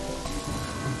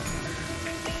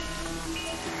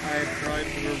 I tried to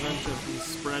prevent it from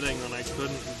spreading and I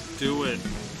couldn't do it.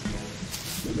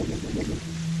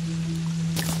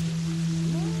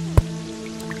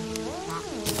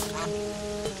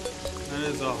 That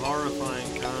is a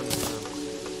horrifying concept.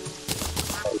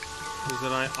 Because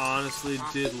that I honestly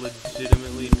did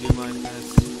legitimately do my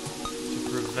best to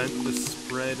prevent the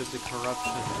spread of the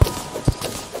corruption.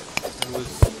 And was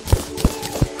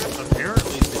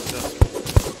apparently successful.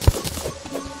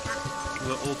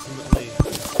 But ultimately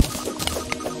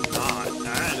not.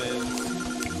 That is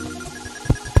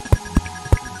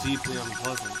deeply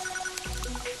unpleasant.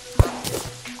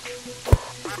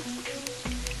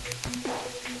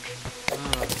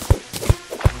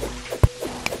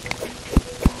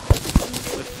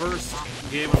 First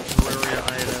game of Terraria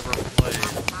I had ever played.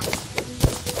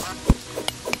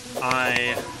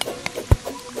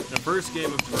 The first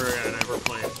game of Terraria I had ever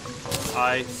played,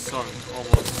 I sunk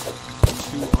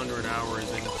almost 200 hours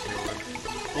into it.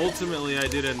 Ultimately, I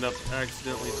did end up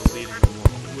accidentally deleting the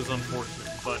world. It was unfortunate,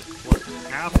 but what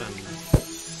happened?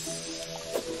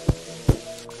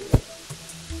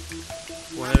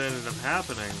 What had ended up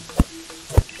happening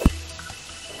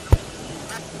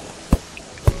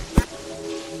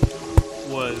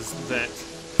was that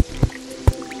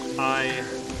I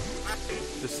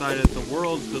decided the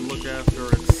world could look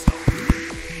after itself.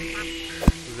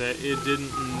 That it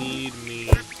didn't need me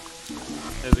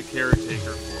as a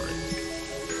caretaker for it.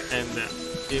 And that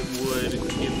it would,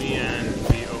 in the end,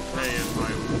 be okay if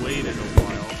I waited a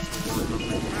while to work on the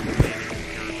acclimating and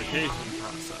purification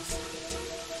process.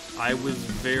 I was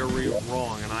very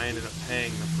wrong, and I ended up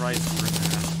paying the price for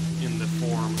that in the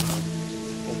form of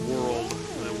a world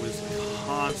that was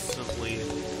constantly,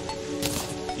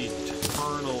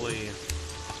 eternally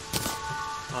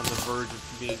on the verge of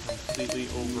being completely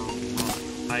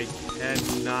overrun. I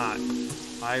cannot,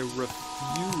 I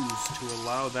refuse to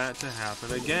allow that to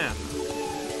happen again.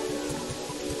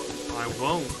 I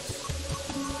won't.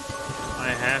 I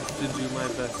have to do my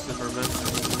best to prevent it.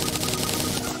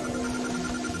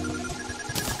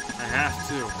 I have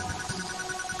to.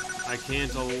 I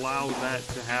can't allow that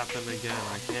to happen again.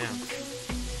 I can't.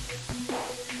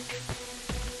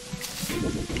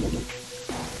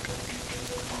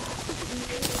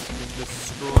 It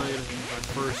destroyed my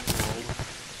first world.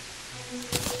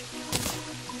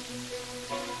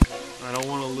 I don't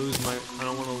want to lose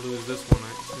this one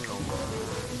too.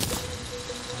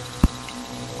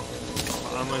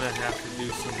 I'm gonna have to do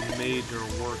some major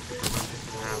work to prevent it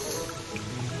from happening.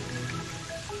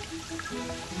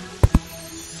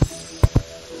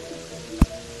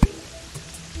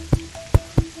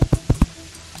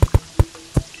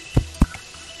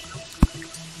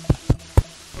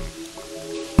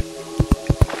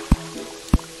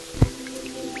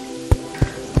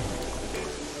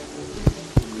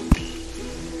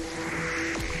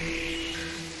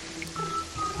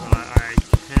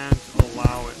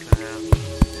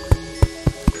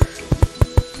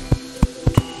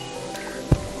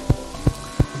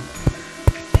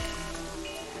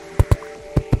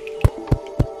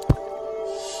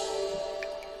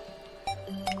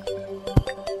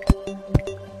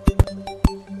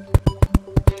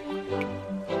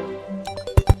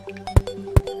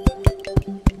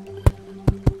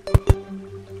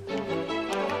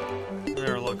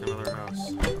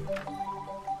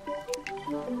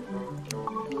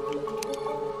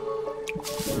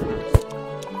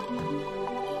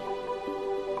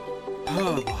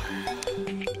 Oh boy.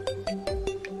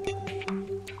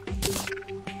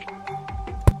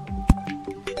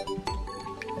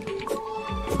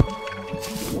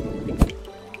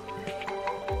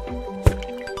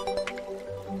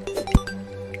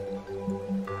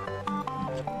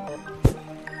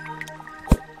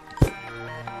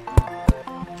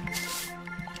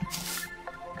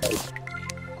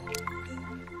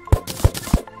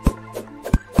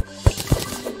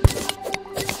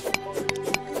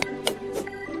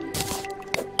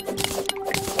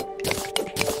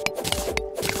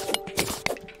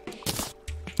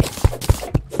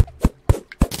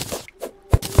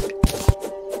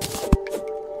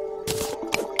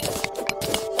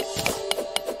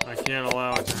 Can't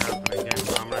allow it to happen again,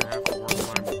 but I'm gonna have to work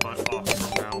my butt off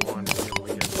from now on to be able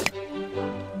to get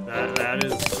there.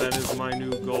 That is my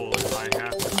new goal, is I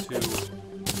have to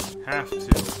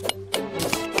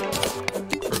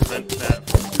prevent that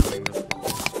from doing this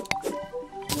world.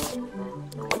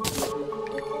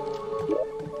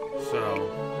 So,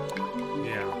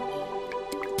 yeah.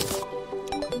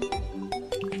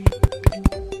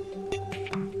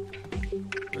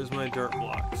 Where's my dirt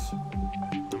blocks?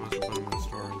 I must have put them in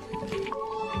storage.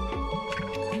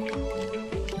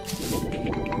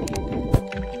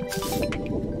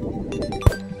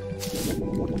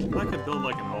 If I could build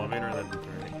like an elevator, that'd be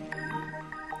great.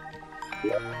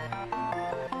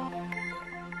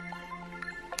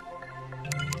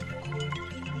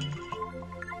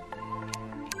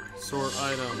 Sort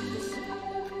items.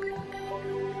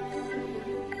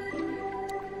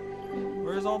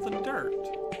 Where's all the dirt?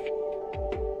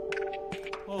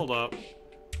 Hold up.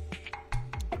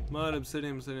 Mud,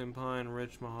 obsidian, pine,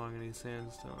 rich mahogany,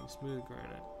 sandstone, smooth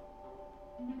granite.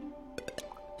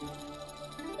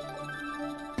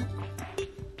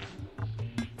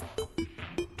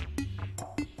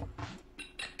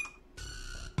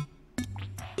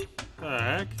 The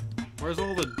heck? Where's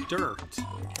all the dirt?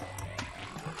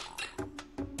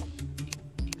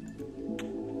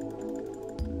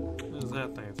 What is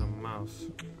that thing? It's a mouse.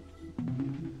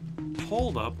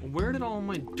 Hold up, where did all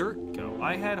my dirt go?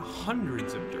 I had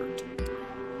hundreds of dirt.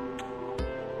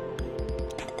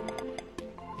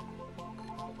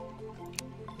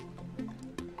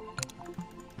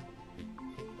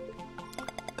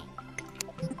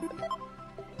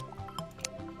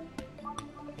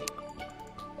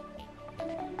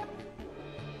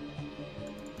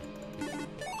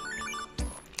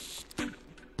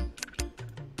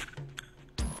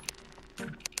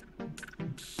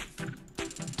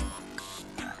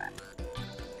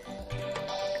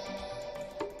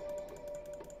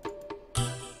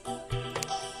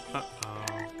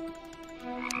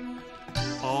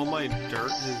 All my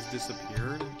dirt has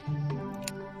disappeared?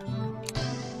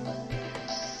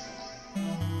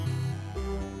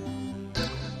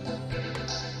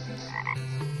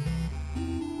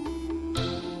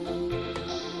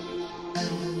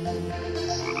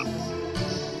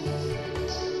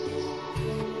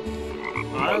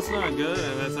 That's not good,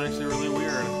 and that's actually really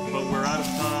weird. But we're out of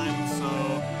time, so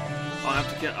I'll have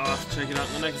to check it out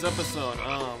in the next episode.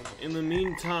 In the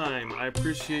meantime, I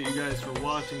appreciate you guys for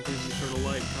watching. Please be sure to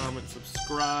like, comment,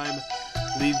 subscribe,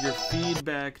 leave your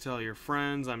feedback, tell your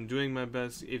friends. I'm doing my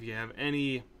best. If you have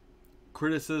any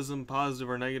criticism,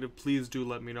 positive or negative, please do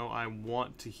let me know. I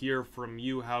want to hear from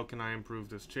you. How can I improve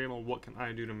this channel? What can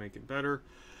I do to make it better?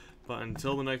 But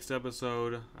until the next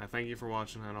episode, I thank you for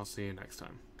watching, and I'll see you next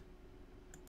time.